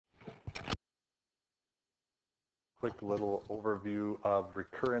quick little overview of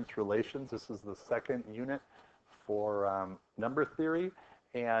recurrence relations. This is the second unit for number theory.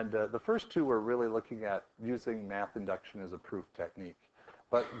 And the first two we're really looking at using math induction as a proof technique.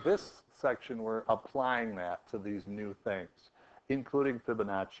 But this section, we're applying that to these new things, including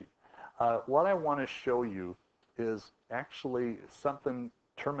Fibonacci. What I want to show you is actually something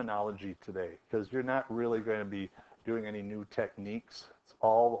terminology today, because you're not really going to be doing any new techniques. It's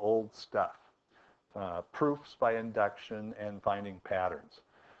all old stuff. Proofs by induction and finding patterns.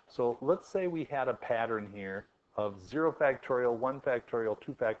 So let's say we had a pattern here of 0 factorial, 1 factorial,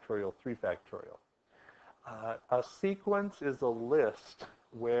 2 factorial, 3 factorial. A sequence is a list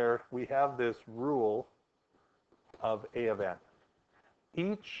where we have this rule of A of n.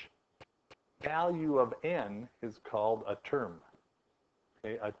 Each value of n is called a term.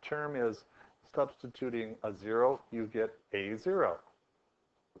 Okay? A term is substituting a 0, you get A0.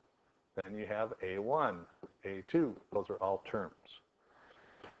 Then you have A1, A2. Those are all terms.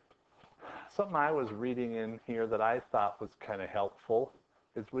 Something I was reading in here that I thought was kind of helpful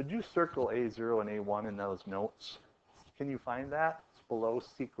is, would you circle A0 and A1 in those notes? Can you find that? It's below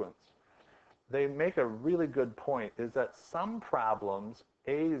sequence. They make a really good point, is that some problems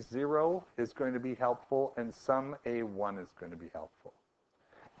A0 is going to be helpful and some A1 is going to be helpful.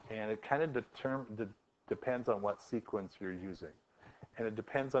 And it kind of depends on what sequence you're using. And it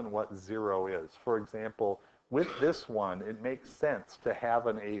depends on what 0 is. For example, with this one, it makes sense to have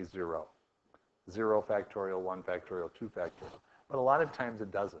an A0. 0 factorial, 1 factorial, 2 factorial. But a lot of times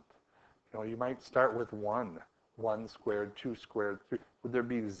it doesn't. You know, you might start with 1 squared, 2 squared, 3. Would there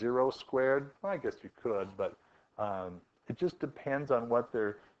be 0 squared? Well, I guess you could, but it just depends on what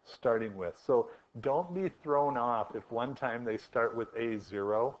they're starting with. So don't be thrown off if one time they start with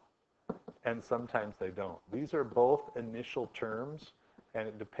A0 and sometimes they don't. These are both initial terms, and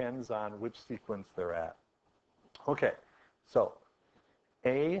it depends on which sequence they're at. Okay, so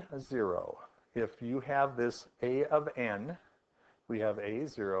A0. If you have this A of n, we have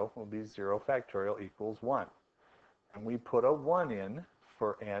A0 will be 0 factorial equals 1. And we put a 1 in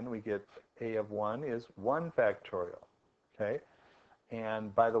for n, we get A of 1 is 1 factorial. Okay?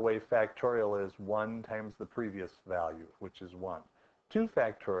 And by the way, factorial is 1 times the previous value, which is 1. 2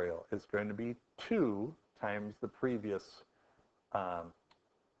 factorial is going to be 2 times the previous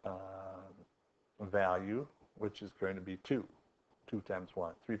value, which is going to be 2. 2 times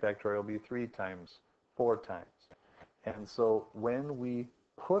 1. 3 factorial will be 3 times 4 times. And so when we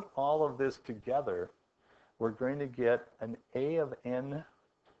put all of this together, we're going to get an A of n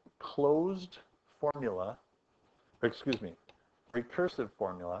closed formula, recursive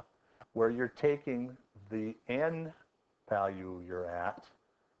formula, where you're taking the n value you're at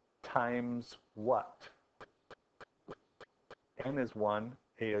times what? N is 1,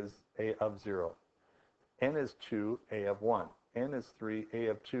 A is A of 0. N is 2, A of 1. N is 3, A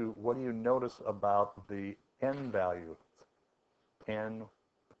of 2. What do you notice about the n value? N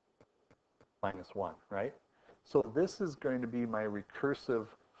minus 1, right? So this is going to be my recursive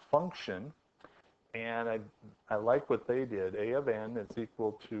function, and I like what they did. A of n is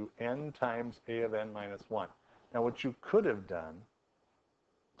equal to n times A of n minus 1. Now what you could have done,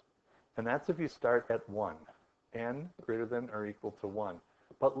 and that's if you start at 1, n greater than or equal to 1.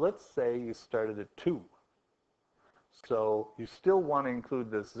 But let's say you started at 2. So you still want to include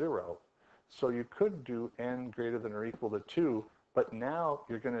this 0. So you could do n greater than or equal to 2, but now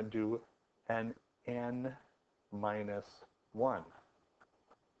you're going to do an n minus 1.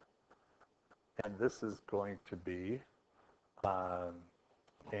 And this is going to be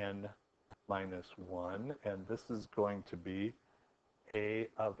n minus 1, and this is going to be A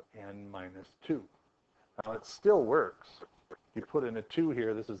of n minus 2. Now it still works. You put in a 2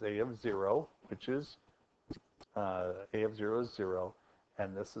 here, this is A of 0, which is A of 0 is 0,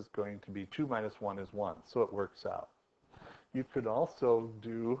 and this is going to be 2 minus 1 is 1, so it works out. You could also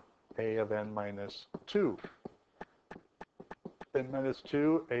do A of n minus 2. N minus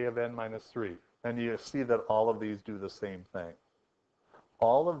 2, A of n minus 3. And you see that all of these do the same thing.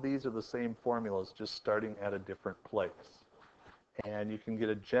 All of these are the same formulas, just starting at a different place. And you can get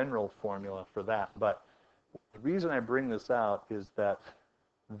a general formula for that. But the reason I bring this out is that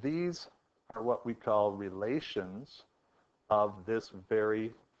these are what we call relations of this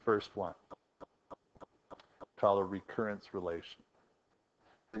very first one, called a recurrence relation.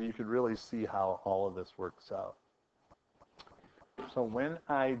 And you can really see how all of this works out. So when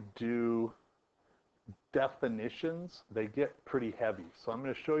I do definitions, they get pretty heavy. So I'm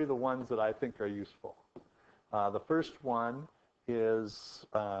going to show you the ones that I think are useful. The first one is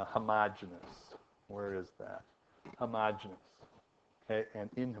homogeneous. Where is that? Homogeneous, okay, and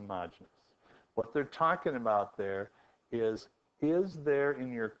inhomogeneous. What they're talking about there is there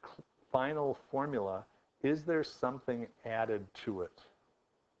in your final formula, is there something added to it?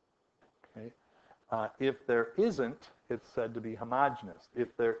 Okay. If there isn't, it's said to be homogeneous. If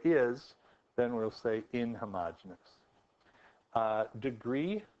there is, then we'll say inhomogeneous.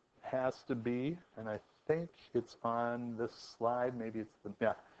 Degree has to be, and I think it's on this slide, maybe it's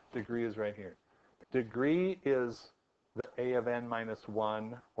degree is right here. Degree is the a of n minus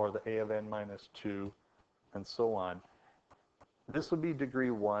 1 or the a of n minus 2 and so on. This would be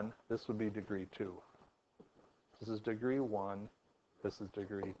degree 1, this would be degree 2. This is degree 1, this is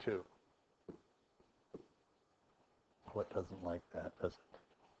degree 2. What doesn't like that, does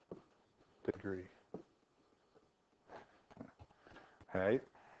it? Degree. All right?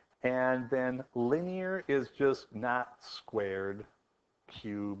 And then linear is just not squared,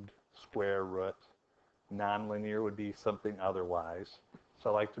 cubed, square root. Nonlinear would be something otherwise.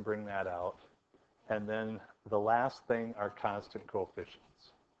 So I like to bring that out. And then the last thing are constant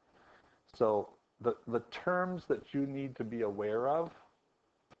coefficients. So the terms that you need to be aware of,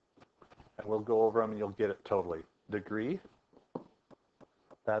 and we'll go over them and you'll get it totally. Degree,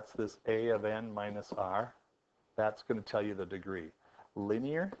 that's this a of n minus r. That's going to tell you the degree.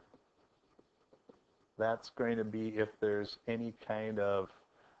 Linear, that's going to be if there's any kind of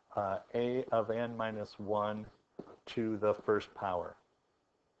a of n minus 1 to the first power.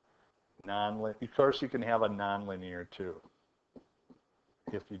 Of course, you can have a nonlinear too,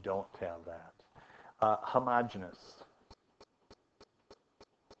 if you don't have that. Homogeneous.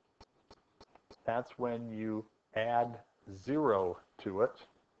 That's when you add 0 to it.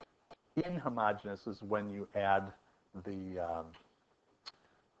 Inhomogeneous is when you add the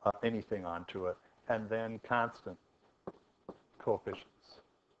anything onto it. And then constant coefficients.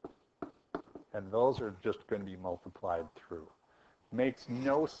 And those are just going to be multiplied through. Makes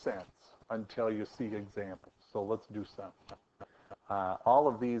no sense until you see examples. So let's do some. All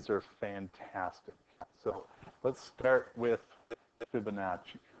of these are fantastic. So let's start with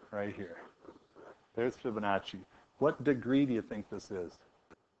Fibonacci right here. There's Fibonacci. What degree do you think this is?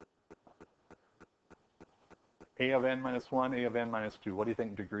 A of n minus 1, a of n minus 2. What do you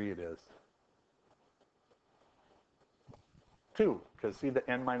think degree it is? 2, because see the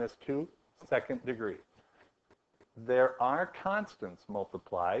n minus 2? Second degree. There are constants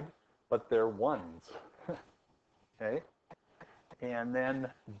multiplied, but they're ones. Okay? And then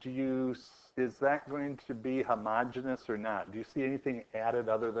is that going to be homogeneous or not? Do you see anything added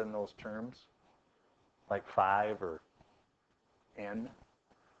other than those terms? Like 5 or n?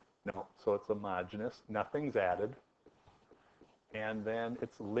 No, so it's homogeneous. Nothing's added. And then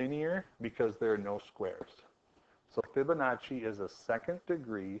it's linear because there are no squares. So Fibonacci is a second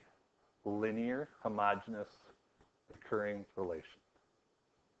degree linear, homogeneous, recurring relation.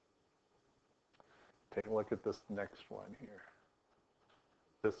 Take a look at this next one here.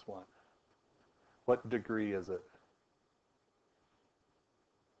 This one. What degree is it?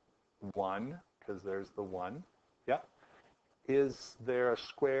 1, because there's the 1. Yep. Is there a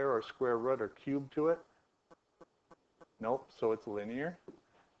square or square root or cube to it? Nope, so it's linear.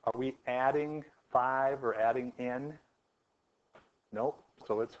 Are we adding 5 or adding n? Nope,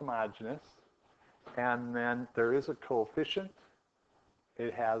 so it's homogeneous. And then there is a coefficient.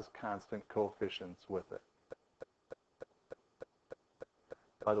 It has constant coefficients with it.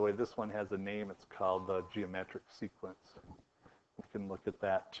 By the way, this one has a name. It's called the geometric sequence. We can look at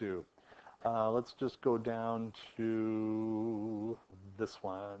that too. Let's just go down to this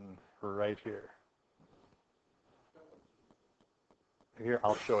one right here. Here,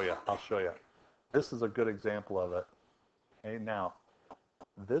 I'll show you. This is a good example of it. Okay, now,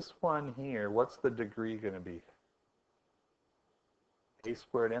 this one here, what's the degree going to be? A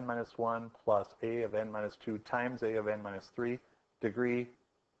squared n minus 1 plus a of n minus 2 times a of n minus 3. Degree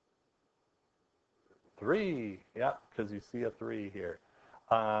 3. Yep, because you see a 3 here.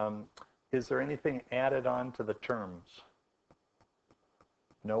 Is there anything added on to the terms?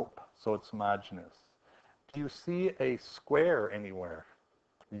 Nope, so it's homogeneous. Do you see a square anywhere?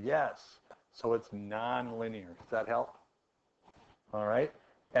 Yes, so it's nonlinear. Does that help? All right,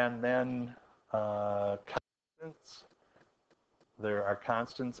 and then constants. There are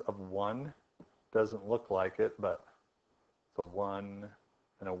constants of 1. Doesn't look like it, but it's a 1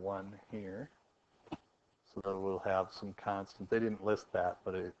 and a 1 here. So that we'll have some constants. They didn't list that,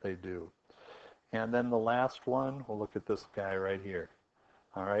 but they do. And then the last one, we'll look at this guy right here.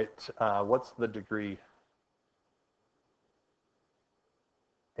 All right, what's the degree?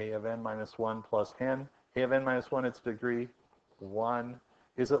 A of n minus 1 plus n. A of n minus 1, its degree 1.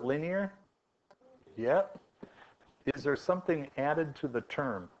 Is it linear? Yep. Is there something added to the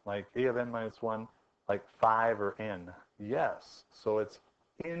term, like a of n minus 1, like 5 or n? Yes. So it's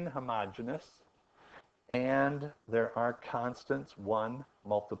inhomogeneous, and there are constants, 1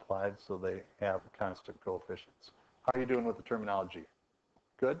 multiplied, so they have constant coefficients. How are you doing with the terminology?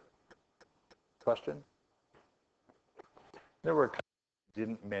 Good? Question? There were I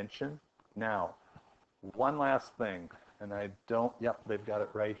didn't mention. Now, one last thing, and I don't, yep, they've got it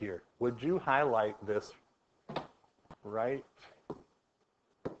right here. Would you highlight this right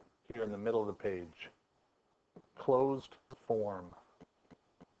here in the middle of the page? Closed form.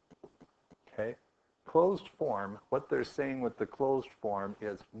 Okay? Closed form, what they're saying with the closed form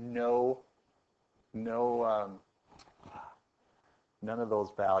is none of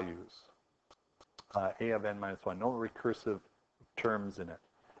those values. A of n minus 1, no recursive terms in it.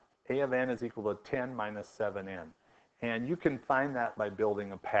 A of n is equal to 10 minus 7n. And you can find that by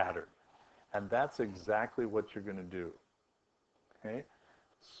building a pattern. And that's exactly what you're going to do. Okay?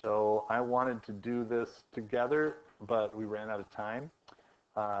 So I wanted to do this together, but we ran out of time.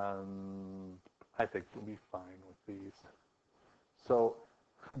 I think we'll be fine with these. So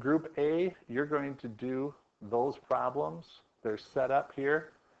group A, you're going to do those problems. They're set up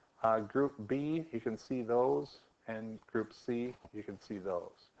here. Group B, you can see those. And group C, you can see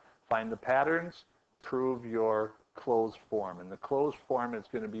those. Find the patterns, prove your closed form. And the closed form is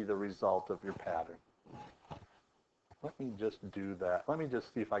going to be the result of your pattern. Let me just do that. Let me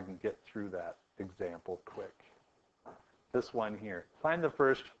just see if I can get through that example quick. This one here. Find the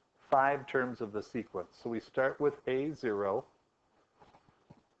first 5 terms of the sequence. So we start with A0,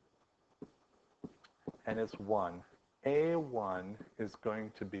 and it's 1. A1 is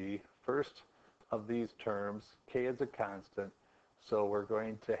going to be first of these terms. K is a constant, so we're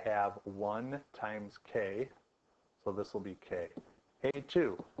going to have 1 times K, so this will be K.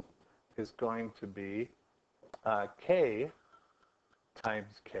 A2 is going to be K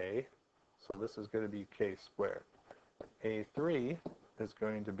times K, so this is going to be K squared. A3 is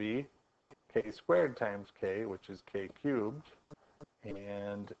going to be K squared times K, which is K cubed.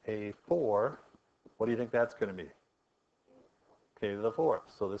 And A4, what do you think that's going to be? K to the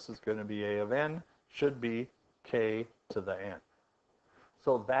 4th. So this is going to be A of n, should be K to the n.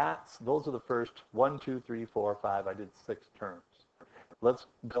 So those are the first 1, 2, 3, 4, 5. I did 6 terms. Let's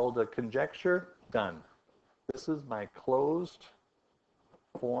build a conjecture. Done. This is my closed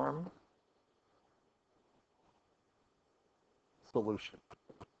form solution.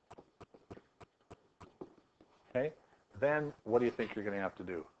 Okay? Then what do you think you're going to have to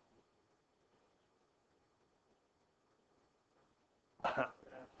do?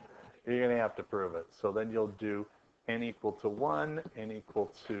 You're going to have to prove it. So then you'll do n equal to 1, n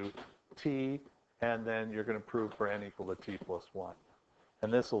equal to t, and then you're going to prove for n equal to t plus 1.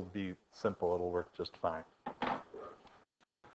 And this will be simple. It'll work just fine.